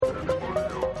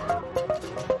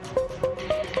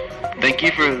Thank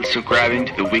you for subscribing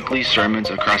to the weekly sermons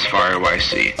of Crossfire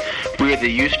YC. We are the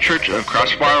youth church of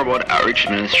Crossfire World Outreach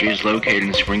Ministries located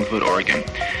in Springfield, Oregon.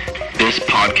 This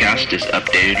podcast is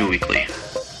updated weekly.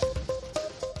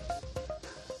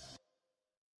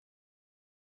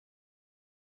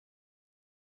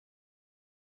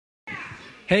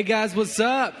 Hey guys, what's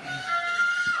up?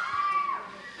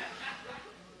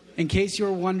 In case you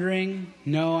were wondering,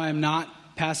 no, I'm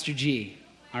not Pastor G,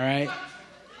 all right?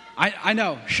 I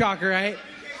know, shocker, right?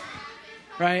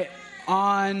 Right,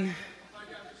 on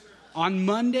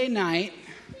Monday night,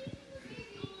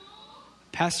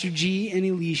 Pastor G and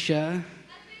Elisha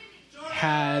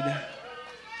had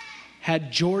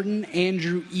Jordan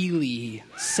Andrew Ely,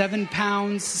 7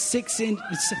 pounds, 6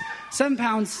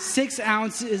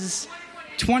 ounces,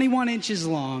 21 inches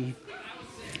long.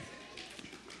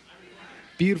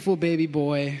 Beautiful baby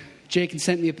boy. Jake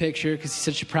sent me a picture because he's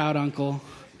such a proud uncle.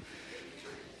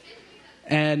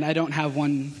 And I don't have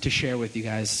one to share with you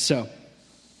guys. So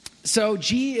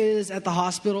G is at the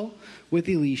hospital with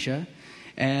Elisha.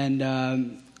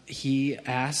 And he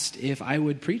asked if I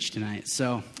would preach tonight.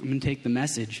 So I'm going to take the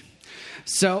message.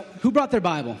 So who brought their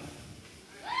Bible?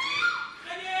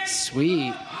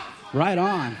 Sweet. Right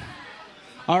on.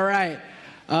 All right.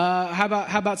 How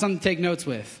about something to take notes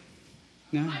with?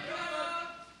 No?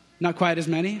 Not quite as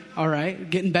many? All right.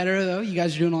 Getting better, though. You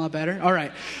guys are doing a lot better. All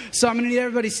right. So I'm going to need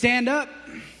everybody to stand up.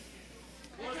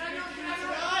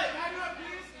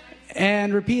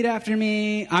 And repeat after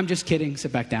me. I'm just kidding.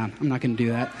 Sit back down. I'm not going to do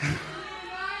that.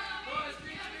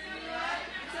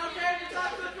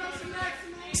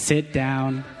 Sit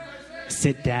down.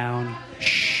 Sit down.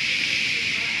 Shh.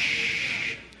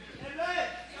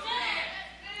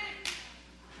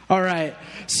 All right.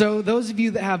 So those of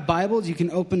you that have Bibles, you can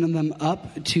open them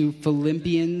up to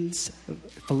Philippians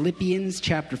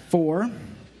chapter 4.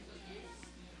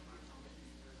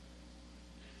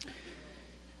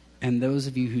 And those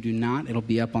of you who do not, it'll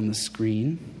be up on the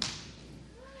screen.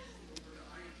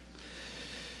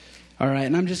 All right,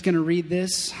 and I'm just going to read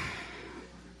this.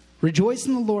 Rejoice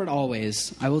in the Lord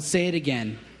always. I will say it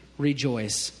again.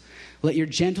 Rejoice. Let your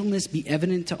gentleness be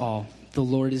evident to all. The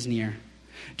Lord is near.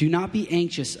 Do not be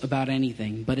anxious about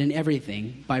anything, but in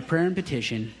everything, by prayer and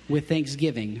petition, with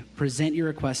thanksgiving, present your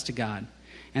requests to God.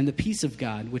 And the peace of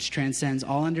God, which transcends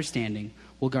all understanding,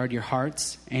 will guard your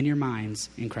hearts and your minds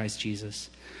in Christ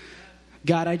Jesus.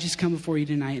 God, I just come before you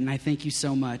tonight, and I thank you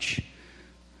so much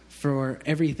for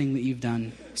everything that you've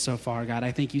done so far, God.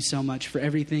 I thank you so much for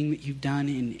everything that you've done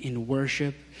in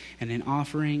worship and in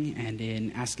offering and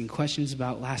in asking questions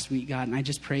about last week, God. And I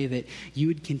just pray that you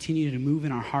would continue to move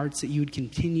in our hearts, that you would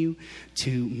continue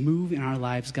to move in our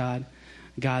lives, God.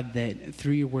 God, that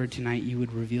through your word tonight, you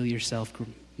would reveal yourself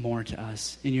more to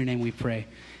us. In your name we pray.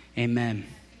 Amen.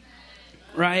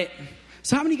 Right?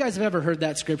 So how many of you guys have ever heard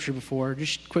that scripture before?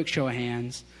 Just quick show of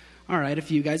hands. All right, a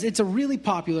few guys. It's a really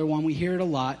popular one. We hear it a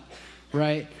lot,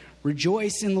 right?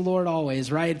 Rejoice in the Lord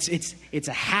always, right? It's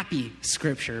a happy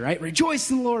scripture, right? Rejoice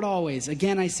in the Lord always.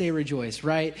 Again, I say rejoice,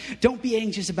 right? Don't be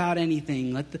anxious about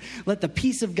anything. Let the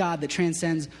peace of God that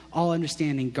transcends all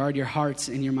understanding guard your hearts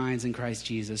and your minds in Christ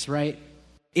Jesus, right?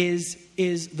 Is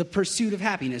the pursuit of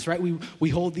happiness, right? We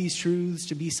hold these truths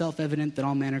to be self-evident that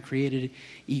all men are created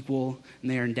equal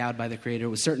and they are endowed by the Creator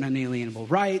with certain unalienable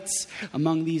rights.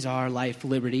 Among these are life,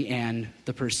 liberty, and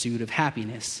the pursuit of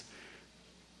happiness,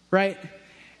 right?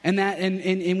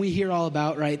 And we hear all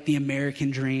about, right, the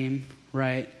American dream,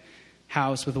 right?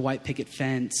 House with a white picket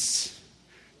fence,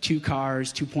 2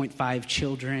 cars, 2.5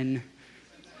 children.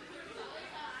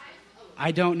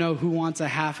 I don't know who wants a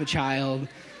half a child.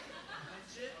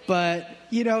 But,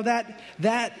 you know, that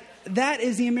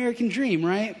is the American dream,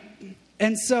 right?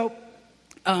 And so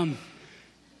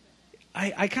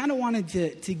I kind of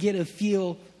wanted to get a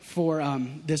feel for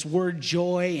this word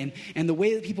joy and the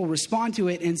way that people respond to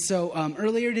it. And so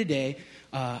earlier today,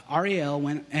 Ariel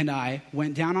and I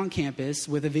went down on campus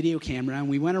with a video camera, and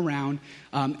we went around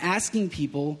asking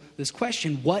people this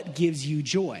question: what gives you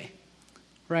joy,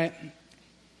 right?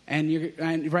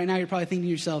 And right now you're probably thinking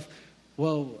to yourself,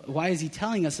 well, why is he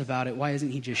telling us about it? Why isn't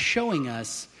he just showing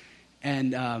us?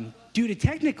 And due to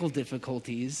technical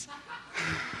difficulties,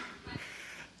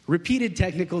 repeated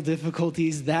technical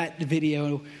difficulties, that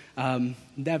video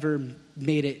never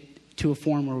made it to a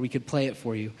form where we could play it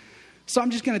for you. So I'm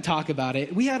just going to talk about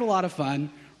it. We had a lot of fun,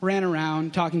 ran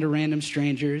around talking to random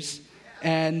strangers,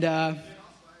 and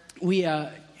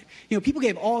people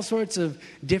gave all sorts of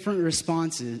different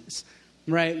responses.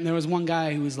 Right? And there was one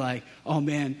guy who was like, oh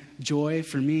man, joy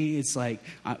for me, it's like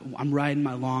I'm riding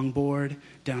my longboard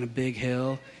down a big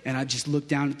hill and I just look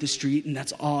down at the street and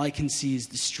that's all I can see is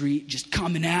the street just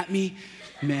coming at me.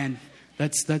 Man,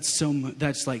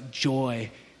 that's like joy.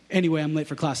 Anyway, I'm late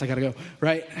for class. I got to go,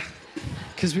 right?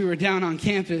 Because we were down on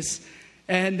campus.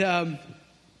 And,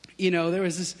 there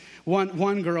was this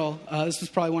one girl. This was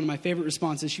probably one of my favorite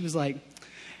responses. She was like,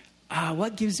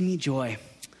 what gives me joy?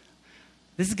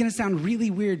 This is going to sound really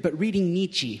weird, but reading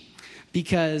Nietzsche.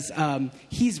 Because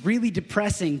he's really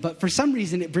depressing, but for some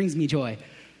reason it brings me joy.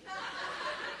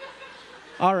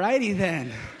 All righty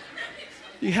then.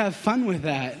 You have fun with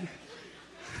that.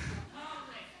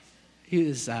 He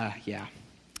was, yeah.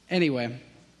 Anyway.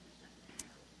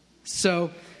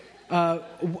 So,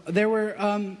 there were,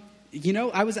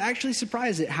 I was actually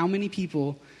surprised at how many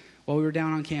people, while we were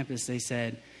down on campus, they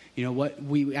said,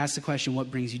 we asked the question,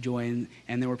 what brings you joy?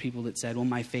 And there were people that said, well,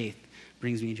 my faith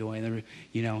brings me joy. And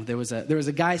there was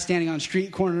a guy standing on a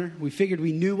street corner. We figured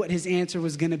we knew what his answer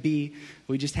was going to be.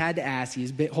 We just had to ask.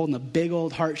 He's holding a big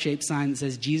old heart-shaped sign that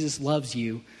says, Jesus loves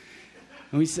you.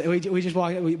 And we just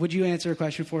walked, would you answer a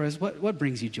question for us? What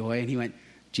brings you joy? And he went,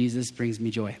 Jesus brings me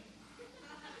joy.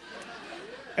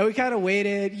 And we kind of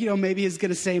waited, maybe he's going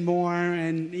to say more.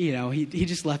 And, he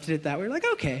just left it at that. We were like,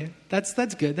 okay, that's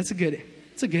good. That's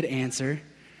a good answer,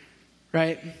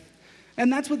 right?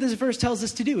 And that's what this verse tells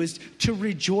us to do, is to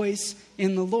rejoice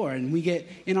in the Lord. And we get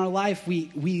in our life,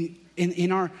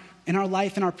 in our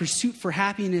life, in our pursuit for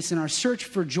happiness, in our search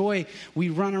for joy, we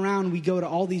run around, we go to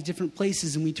all these different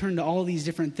places, and we turn to all these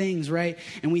different things, right?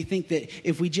 And we think that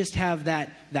if we just have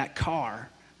that car,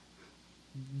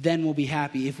 then we'll be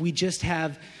happy. If we just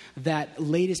have that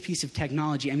latest piece of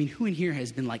technology, I mean, who in here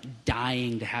has been like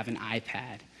dying to have an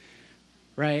iPad,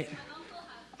 right?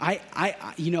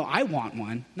 I want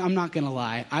one. I'm not going to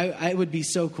lie. It would be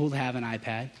so cool to have an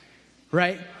iPad,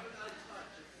 right?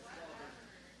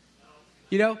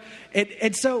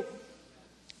 And so,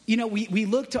 we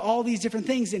look to all these different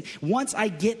things. And once I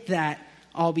get that,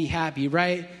 I'll be happy,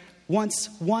 right? Once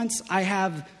I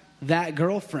have that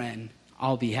girlfriend,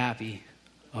 I'll be happy.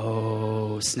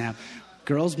 Oh, snap.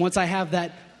 Girls, once I have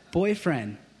that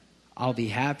boyfriend, I'll be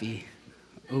happy.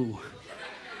 Ooh.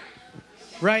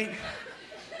 Right?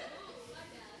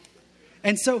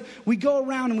 And so we go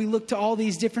around and we look to all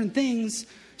these different things,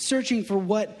 searching for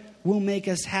what will make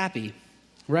us happy,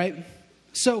 right?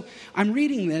 So I'm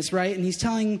reading this, right? And he's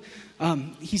telling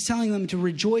them to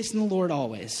rejoice in the Lord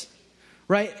always,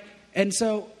 right? And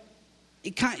so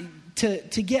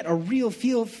to get a real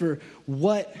feel for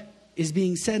what is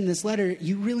being said in this letter,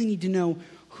 you really need to know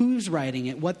who's writing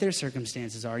it, what their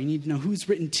circumstances are. You need to know who's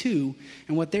written to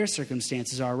and what their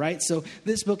circumstances are, right? So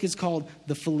this book is called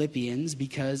the Philippians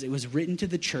because it was written to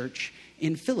the church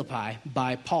in Philippi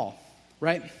by Paul,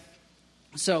 right?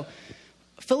 So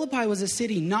Philippi was a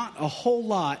city not a whole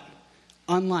lot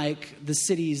unlike the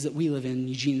cities that we live in,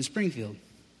 Eugene and Springfield,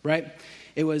 right?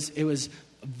 It was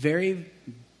very,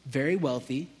 very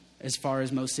wealthy as far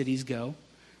as most cities go,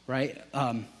 right?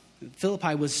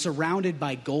 Philippi was surrounded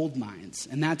by gold mines,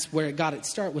 and that's where it got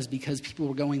its start, was because people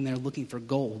were going there looking for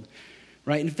gold,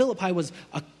 right? And Philippi was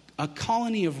a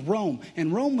colony of Rome,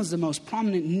 and Rome was the most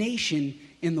prominent nation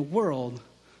in the world,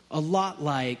 a lot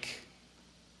like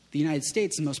the United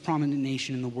States, the most prominent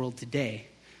nation in the world today.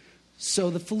 So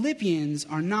the Philippians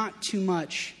are not too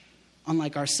much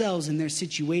unlike ourselves in their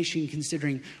situation,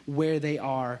 considering where they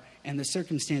are and the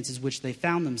circumstances which they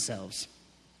found themselves,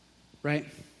 right?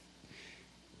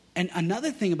 And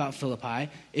another thing about Philippi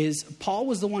is Paul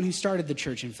was the one who started the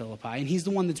church in Philippi, and he's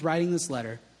the one that's writing this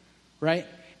letter, right?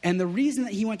 And the reason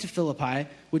that he went to Philippi,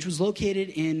 which was located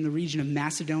in the region of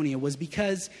Macedonia, was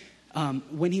because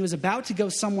when he was about to go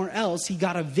somewhere else, he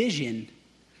got a vision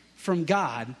from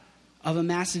God of a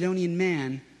Macedonian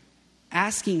man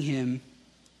asking him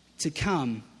to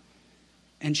come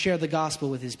and share the gospel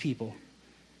with his people,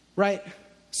 right?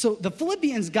 So the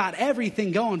Philippians got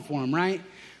everything going for them, right?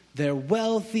 They're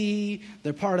wealthy.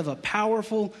 They're part of a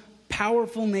powerful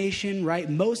nation, right?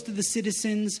 Most of the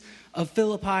citizens of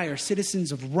Philippi are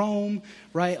citizens of Rome,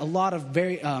 right? A lot of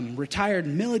very retired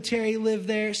military live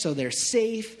there, so they're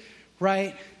safe,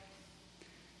 right?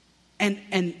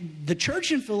 And the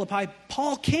church in Philippi,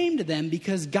 Paul came to them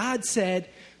because God said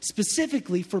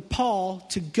specifically for Paul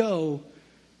to go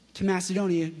to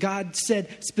Macedonia. God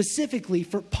said specifically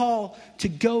for Paul to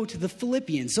go to the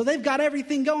Philippians. So they've got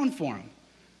everything going for them.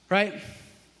 Right?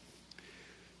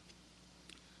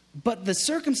 But the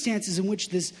circumstances in which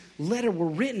this letter were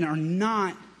written are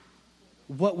not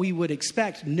what we would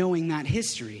expect knowing that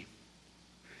history.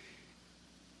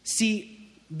 See,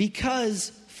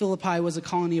 because Philippi was a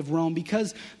colony of Rome,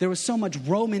 because there was so much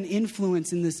Roman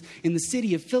influence in the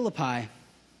city of Philippi,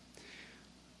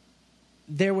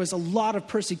 there was a lot of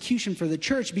persecution for the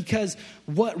church, because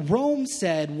what Rome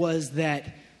said was that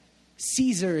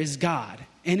Caesar is God.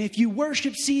 And if you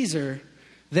worship Caesar,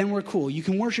 then we're cool. You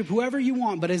can worship whoever you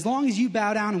want, but as long as you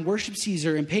bow down and worship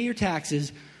Caesar and pay your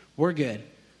taxes, we're good.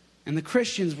 And the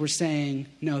Christians were saying,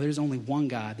 no, there's only one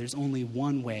God. There's only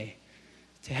one way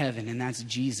to heaven, and that's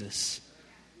Jesus.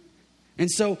 And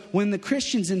so when the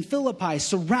Christians in Philippi,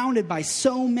 surrounded by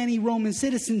so many Roman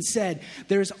citizens, said,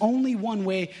 there's only one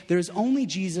way, there's only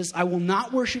Jesus, I will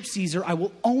not worship Caesar, I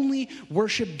will only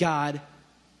worship God,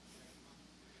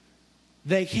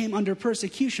 they came under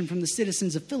persecution from the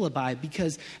citizens of Philippi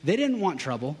because they didn't want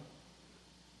trouble.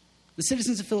 The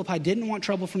citizens of Philippi didn't want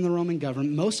trouble from the Roman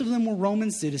government. Most of them were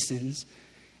Roman citizens,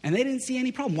 and they didn't see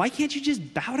any problem. Why can't you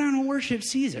just bow down and worship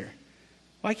Caesar?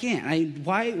 Why can't?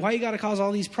 Why you got to cause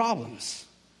all these problems?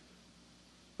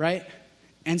 Right?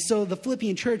 And so the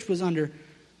Philippian church was under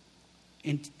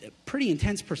pretty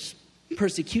intense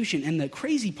persecution. And the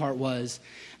crazy part was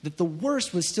that the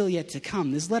worst was still yet to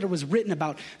come. This letter was written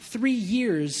about 3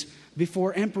 years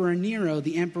before Emperor Nero,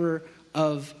 the emperor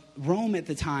of Rome at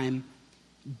the time,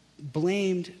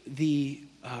 blamed the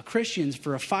Christians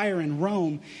for a fire in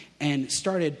Rome and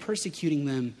started persecuting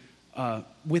them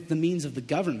with the means of the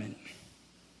government.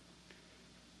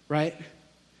 Right?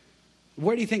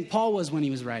 Where do you think Paul was when he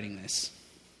was writing this?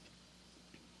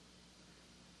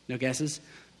 No guesses?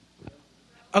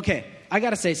 Okay, I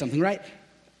got to say something, right?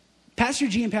 Pastor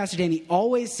G and Pastor Danny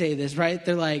always say this, right?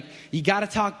 They're like, you got to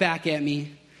talk back at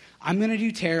me. I'm going to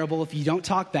do terrible if you don't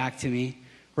talk back to me,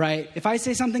 right? If I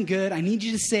say something good, I need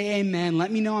you to say amen.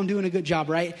 Let me know I'm doing a good job,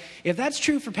 right? If that's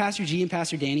true for Pastor G and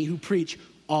Pastor Danny, who preach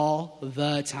all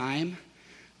the time,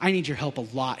 I need your help a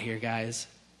lot here, guys,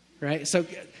 right? So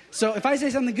if I say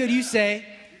something good, you say,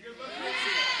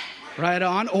 right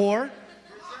on, or,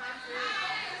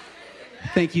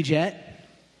 thank you, Jet.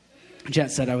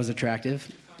 Jet said I was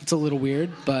attractive. It's a little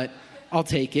weird, but I'll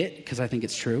take it because I think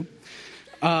it's true.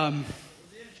 Yeah,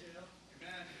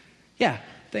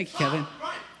 thank you, Kevin.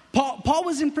 Paul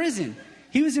was in prison.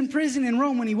 He was in prison in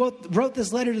Rome when he wrote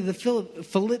this letter to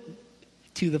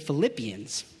the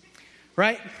Philippians,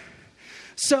 right?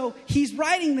 So he's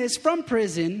writing this from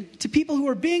prison to people who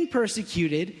are being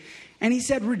persecuted, and he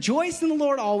said, rejoice in the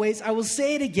Lord always. I will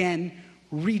say it again,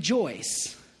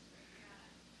 rejoice.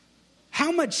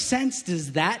 How much sense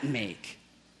does that make?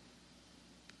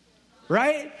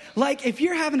 Right? Like if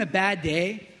you're having a bad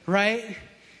day, right?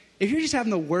 If you're just having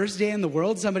the worst day in the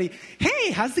world, somebody,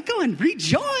 hey, how's it going?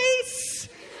 Rejoice.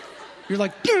 You're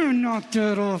like, knock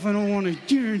that off. I don't want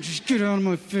to, just get out of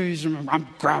my face. I'm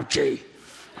grouchy.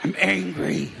 I'm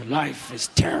angry. Life is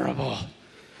terrible.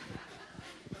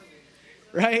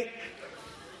 Right?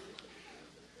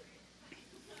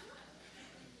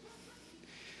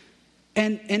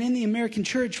 And in the American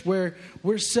church, where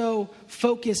we're so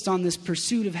focused on this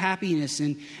pursuit of happiness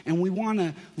and we want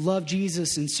to love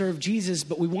Jesus and serve Jesus,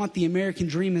 but we want the American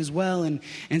dream as well. And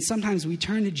sometimes we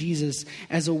turn to Jesus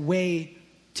as a way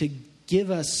to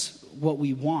give us what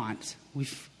we want. We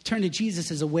turn to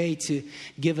Jesus as a way to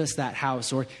give us that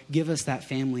house or give us that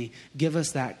family, give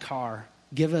us that car,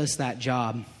 give us that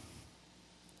job.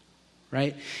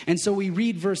 Right? And so we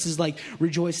read verses like,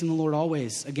 rejoice in the Lord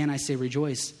always. Again, I say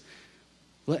rejoice.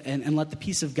 And let the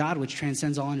peace of God, which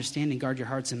transcends all understanding, guard your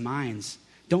hearts and minds.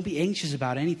 Don't be anxious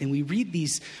about anything. We read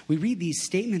these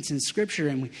statements in Scripture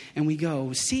and we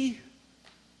go, see,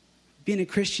 being a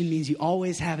Christian means you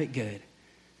always have it good.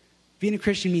 Being a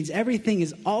Christian means everything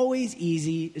is always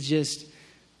easy. It's just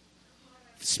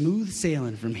smooth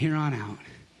sailing from here on out.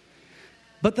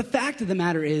 But the fact of the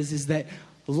matter is that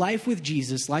life with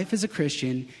Jesus, life as a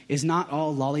Christian, is not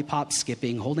all lollipop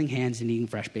skipping, holding hands, and eating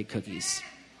fresh-baked cookies.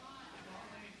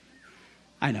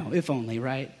 I know, if only,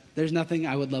 right? There's nothing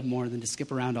I would love more than to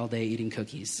skip around all day eating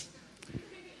cookies.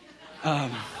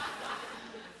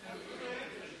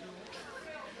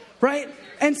 Right?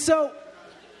 And so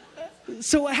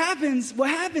what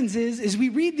happens is we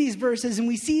read these verses and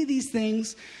we see these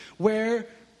things where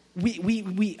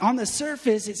we on the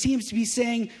surface, it seems to be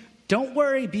saying, don't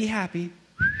worry, be happy.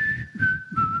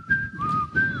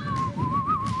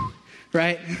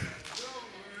 Right?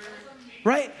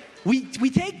 Right? We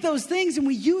take those things and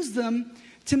we use them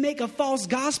to make a false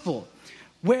gospel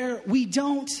where we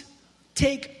don't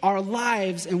take our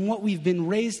lives and what we've been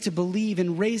raised to believe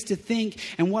and raised to think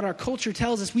and what our culture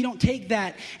tells us. We don't take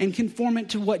that and conform it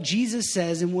to what Jesus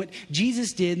says and what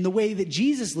Jesus did and the way that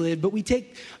Jesus lived. But we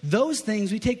take those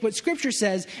things, we take what Scripture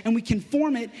says and we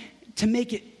conform it to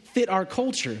make it fit our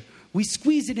culture. We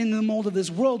squeeze it into the mold of this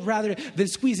world rather than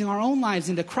squeezing our own lives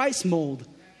into Christ's mold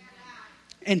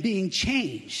and being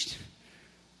changed,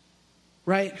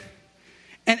 right?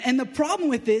 And the problem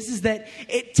with this is that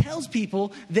it tells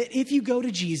people that if you go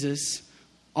to Jesus,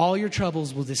 all your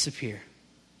troubles will disappear.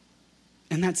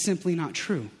 And that's simply not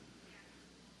true.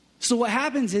 So what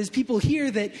happens is people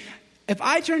hear that if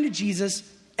I turn to Jesus,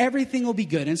 everything will be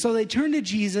good. And so they turn to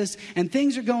Jesus and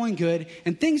things are going good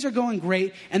and things are going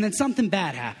great, and then something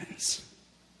bad happens.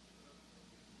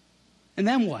 And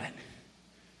then what?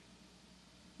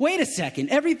 Wait a second.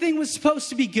 Everything was supposed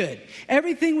to be good.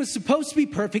 Everything was supposed to be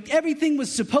perfect. Everything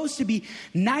was supposed to be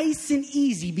nice and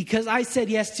easy because I said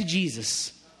yes to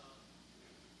Jesus.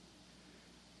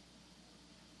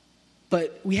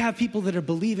 But we have people that are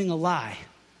believing a lie.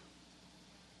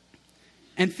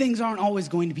 And things aren't always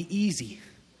going to be easy.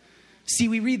 See,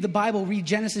 we read the Bible, read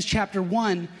Genesis chapter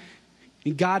 1,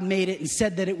 and God made it and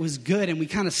said that it was good, and we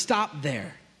kind of stop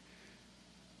there.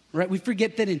 Right? We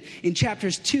forget that in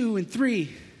chapters 2 and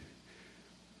 3,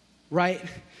 right,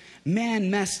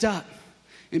 man messed up,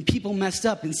 and people messed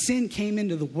up, and sin came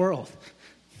into the world.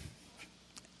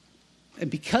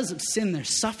 And because of sin,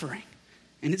 there's suffering.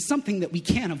 And it's something that we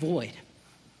can't avoid.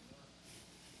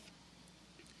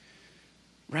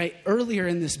 Right? Earlier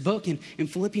in this book, in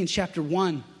Philippians chapter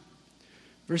 1,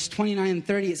 verse 29 and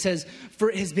 30, it says, "For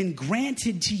it has been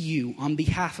granted to you on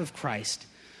behalf of Christ,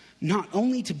 not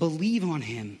only to believe on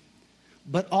him,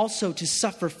 but also to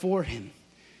suffer for him,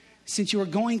 since you are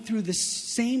going through the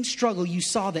same struggle you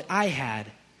saw that I had,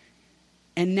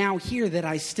 and now hear that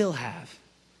I still have."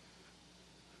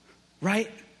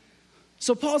 Right?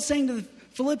 So Paul's saying to the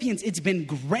Philippians, it's been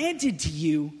granted to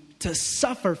you to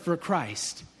suffer for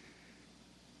Christ.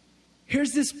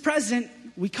 Here's this present,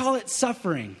 we call it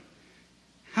suffering.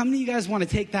 How many of you guys want to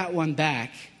take that one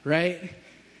back, right?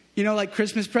 You know, like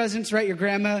Christmas presents, right? Your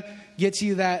grandma gets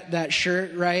you that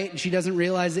shirt, right? And she doesn't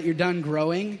realize that you're done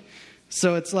growing.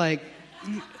 So it's like,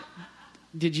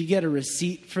 did you get a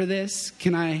receipt for this?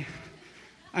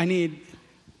 I need,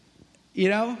 you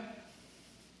know?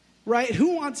 Right?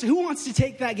 Who wants to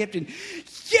take that gift and,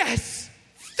 yes,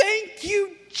 thank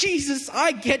you, Jesus,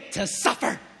 I get to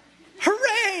suffer.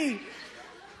 Hooray!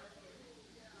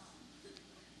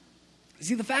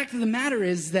 See, the fact of the matter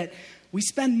is that we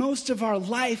spend most of our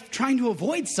life trying to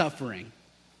avoid suffering,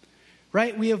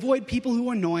 right? We avoid people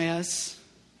who annoy us,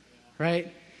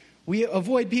 right? We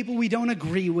avoid people we don't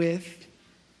agree with,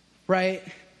 right?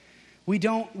 We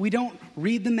don't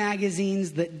read the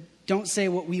magazines that don't say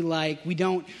what we like. We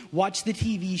don't watch the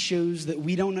TV shows that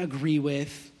we don't agree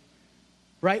with,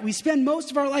 right? We spend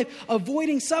most of our life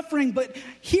avoiding suffering, but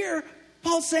here,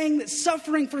 Paul's saying that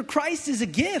suffering for Christ is a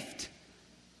gift.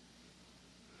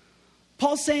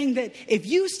 Paul's saying that if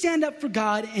you stand up for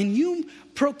God and you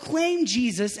proclaim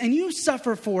Jesus and you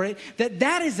suffer for it,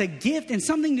 that is a gift and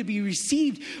something to be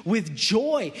received with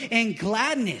joy and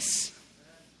gladness.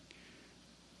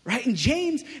 Right? In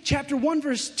James chapter 1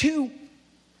 verse 2,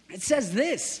 it says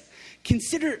this: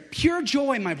 "Consider it pure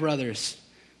joy, my brothers,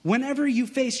 whenever you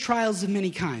face trials of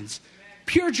many kinds."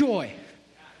 Pure joy.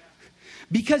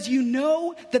 Because you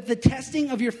know that the testing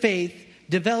of your faith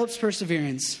develops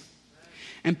perseverance.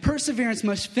 And perseverance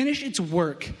must finish its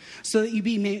work so that you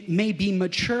may be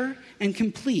mature and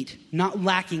complete, not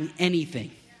lacking anything.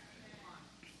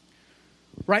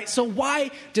 Right? So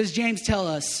why does James tell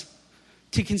us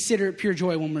to consider it pure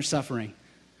joy when we're suffering?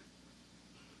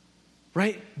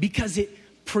 Right? Because it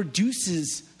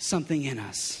produces something in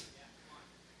us.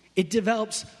 It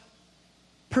develops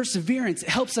perseverance. It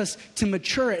helps us to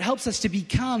mature. It helps us to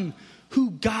become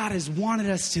who God has wanted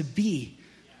us to be.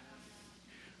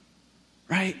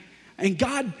 Right? And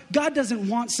God doesn't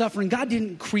want suffering. God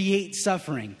didn't create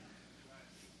suffering.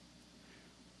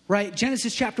 Right?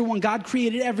 Genesis chapter 1, God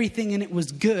created everything and it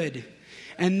was good.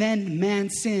 And then man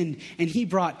sinned and he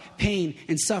brought pain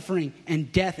and suffering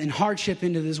and death and hardship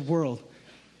into this world.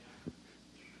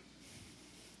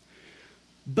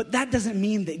 But that doesn't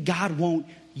mean that God won't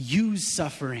use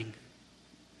suffering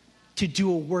to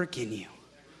do a work in you.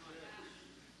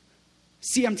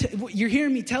 See, you're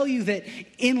hearing me tell you that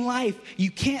in life,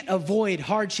 you can't avoid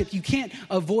hardship. You can't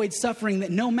avoid suffering, that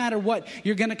no matter what,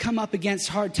 you're going to come up against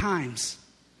hard times.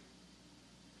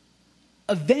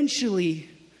 Eventually,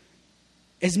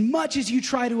 as much as you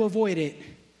try to avoid it,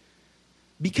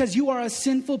 because you are a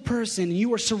sinful person and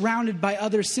you are surrounded by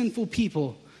other sinful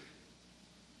people,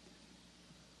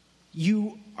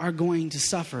 you are going to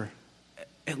suffer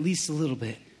at least a little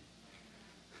bit.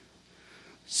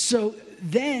 So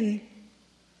then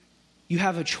you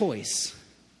have a choice.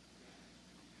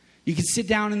 You can sit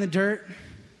down in the dirt,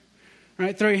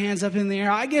 right? Throw your hands up in the air.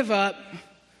 I give up.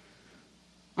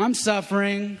 I'm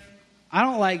suffering. I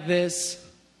don't like this.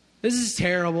 This is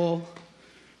terrible.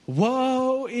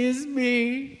 Woe is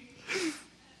me.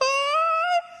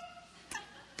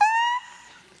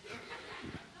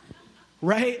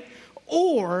 Right?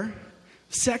 Or,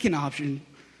 second option,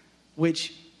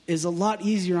 which is a lot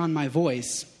easier on my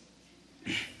voice,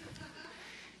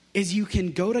 is you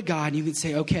can go to God and you can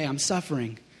say, okay, I'm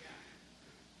suffering.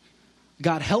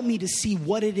 God, help me to see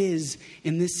what it is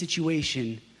in this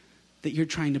situation that you're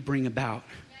trying to bring about.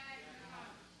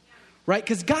 Right?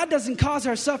 Because God doesn't cause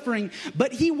our suffering,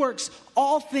 but he works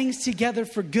all things together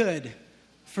for good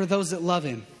for those that love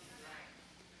him.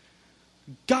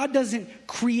 God doesn't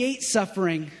create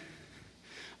suffering,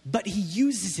 but he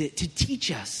uses it to teach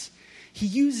us. He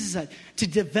uses it to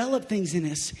develop things in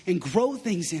us and grow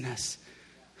things in us.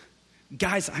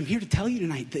 Guys, I'm here to tell you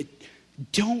tonight that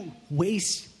don't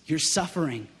waste your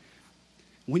suffering.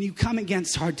 When you come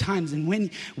against hard times and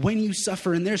when you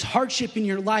suffer and there's hardship in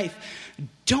your life,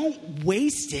 don't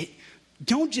waste it.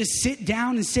 Don't just sit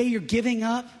down and say you're giving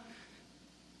up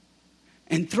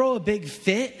and throw a big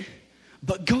fit,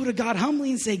 but go to God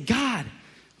humbly and say, God,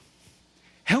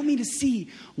 help me to see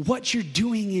what you're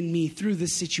doing in me through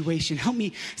this situation. Help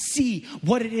me see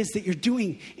what it is that you're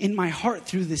doing in my heart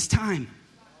through this time.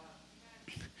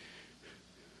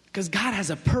 Because God has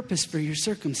a purpose for your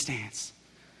circumstance.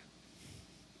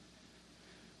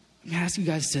 I'm going to ask you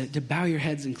guys to bow your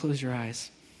heads and close your eyes.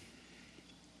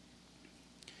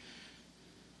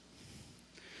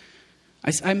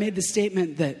 I made the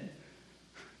statement that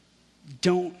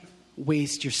don't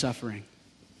waste your suffering.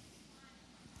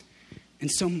 And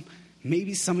so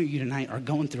maybe some of you tonight are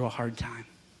going through a hard time.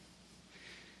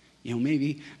 You know,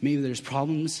 maybe there's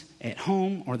problems at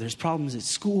home, or there's problems at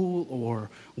school or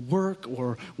work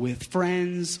or with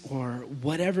friends or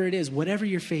whatever it is, whatever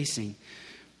you're facing.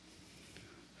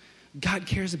 God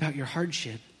cares about your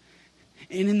hardship.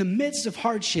 And in the midst of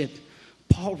hardship,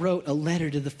 Paul wrote a letter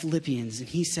to the Philippians, and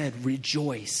he said,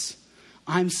 rejoice.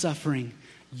 I'm suffering.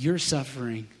 You're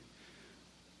suffering.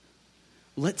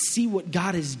 Let's see what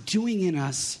God is doing in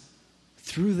us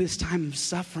through this time of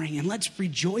suffering, and let's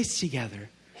rejoice together.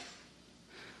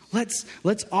 Let's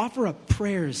offer up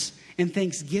prayers and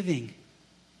thanksgiving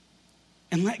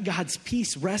and let God's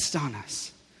peace rest on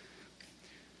us.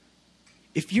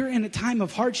 If you're in a time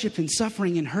of hardship and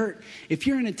suffering and hurt, if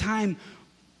you're in a time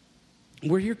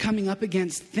where you're coming up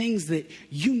against things that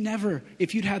you never,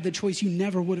 if you'd had the choice, you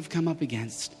never would have come up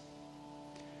against,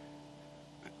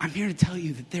 I'm here to tell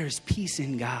you that there's peace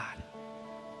in God.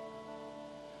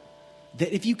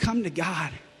 That if you come to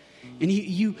God and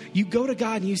you go to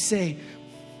God and you say,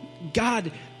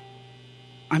 God,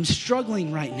 I'm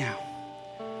struggling right now.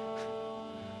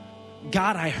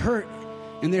 God, I hurt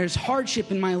and there's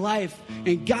hardship in my life.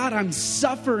 And God, I'm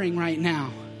suffering right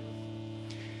now.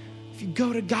 If you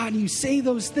go to God and you say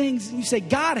those things and you say,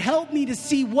 God, help me to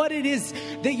see what it is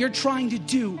that you're trying to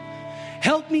do.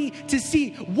 Help me to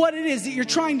see what it is that you're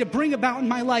trying to bring about in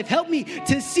my life. Help me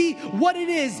to see what it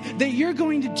is that you're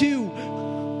going to do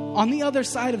on the other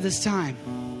side of this time.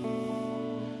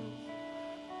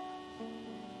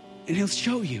 And he'll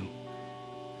show you.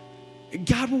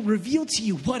 God will reveal to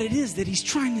you what it is that he's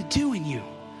trying to do in you.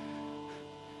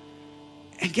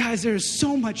 And guys, there's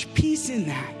so much peace in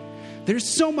that. There's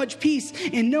so much peace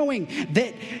in knowing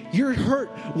that your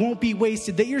hurt won't be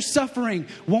wasted, that your suffering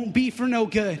won't be for no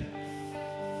good.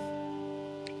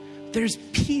 There's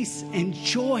peace and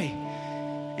joy.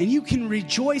 And you can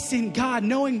rejoice in God,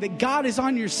 knowing that God is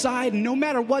on your side, and no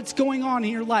matter what's going on in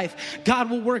your life, God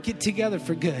will work it together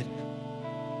for good.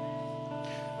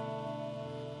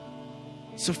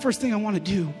 So first thing I want to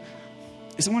do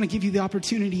is I want to give you the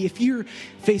opportunity, if you're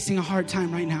facing a hard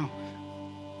time right now,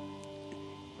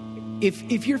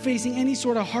 if you're facing any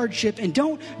sort of hardship, and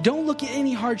don't look at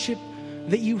any hardship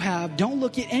that you have, don't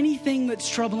look at anything that's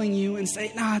troubling you and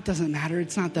say, nah, it doesn't matter.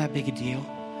 It's not that big a deal.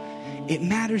 It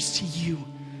matters to you,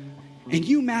 and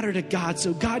you matter to God.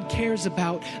 So God cares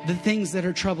about the things that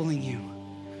are troubling you.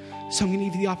 So I'm going to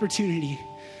give you the opportunity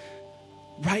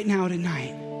right now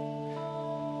tonight.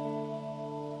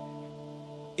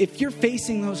 If you're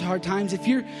facing those hard times, if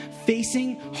you're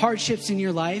facing hardships in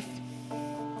your life,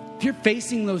 if you're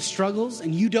facing those struggles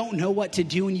and you don't know what to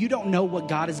do and you don't know what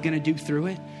God is going to do through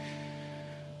it,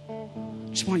 I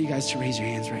just want you guys to raise your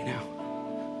hands right now.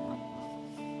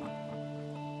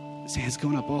 His hands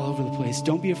going up all over the place.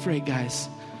 Don't be afraid, guys.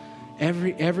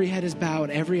 Every head is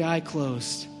bowed, every eye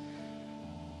closed.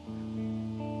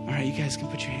 All right, you guys can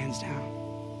put your hands down.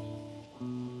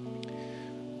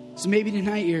 So maybe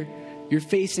tonight you're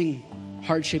facing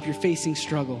hardship, you're facing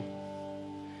struggle.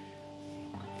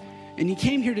 And you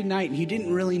came here tonight and you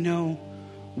didn't really know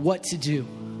what to do.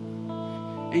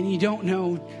 And you don't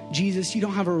know Jesus, you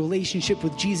don't have a relationship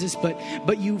with Jesus,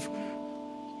 but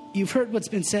you've heard what's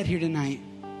been said here tonight.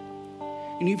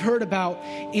 And you've heard about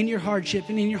in your hardship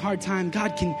and in your hard time,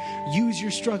 God can use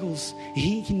your struggles.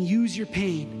 He can use your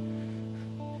pain.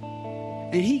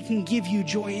 And He can give you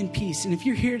joy and peace. And if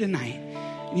you're here tonight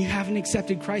and you haven't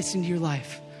accepted Christ into your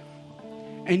life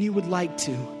and you would like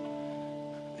to,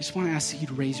 I just want to ask you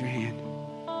to raise your hand.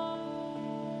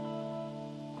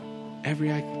 Every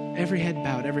head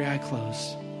bowed, every eye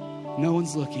closed. No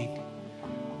one's looking.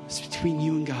 It's between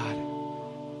you and God.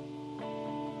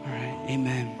 All right,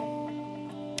 amen.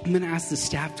 I'm going to ask the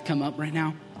staff to come up right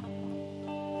now.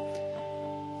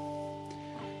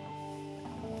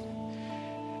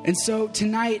 And so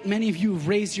tonight, many of you have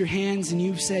raised your hands and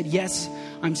you've said, yes,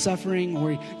 I'm suffering,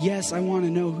 or yes, I want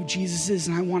to know who Jesus is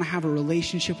and I want to have a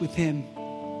relationship with Him.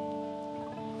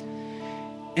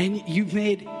 And you've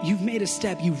made a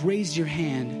step, you've raised your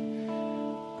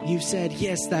hand. You've said,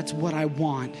 yes, that's what I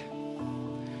want.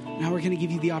 Now we're going to give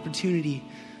you the opportunity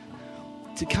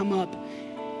to come up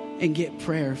and get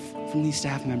prayer from these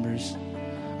staff members.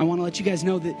 I want to let you guys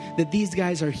know that these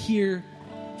guys are here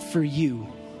for you.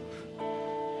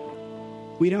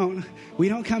 We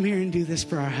don't come here and do this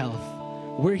for our health.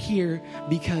 We're here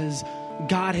because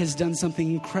God has done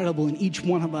something incredible in each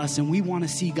one of us, and we want to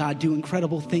see God do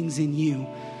incredible things in you.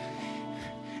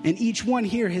 And each one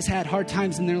here has had hard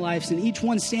times in their lives, and each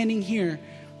one standing here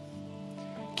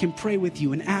can pray with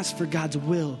you and ask for God's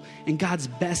will and God's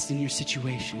best in your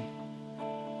situation.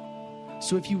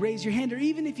 So if you raise your hand, or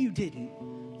even if you didn't,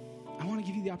 I want to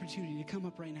give you the opportunity to come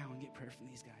up right now and get prayer from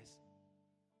these guys.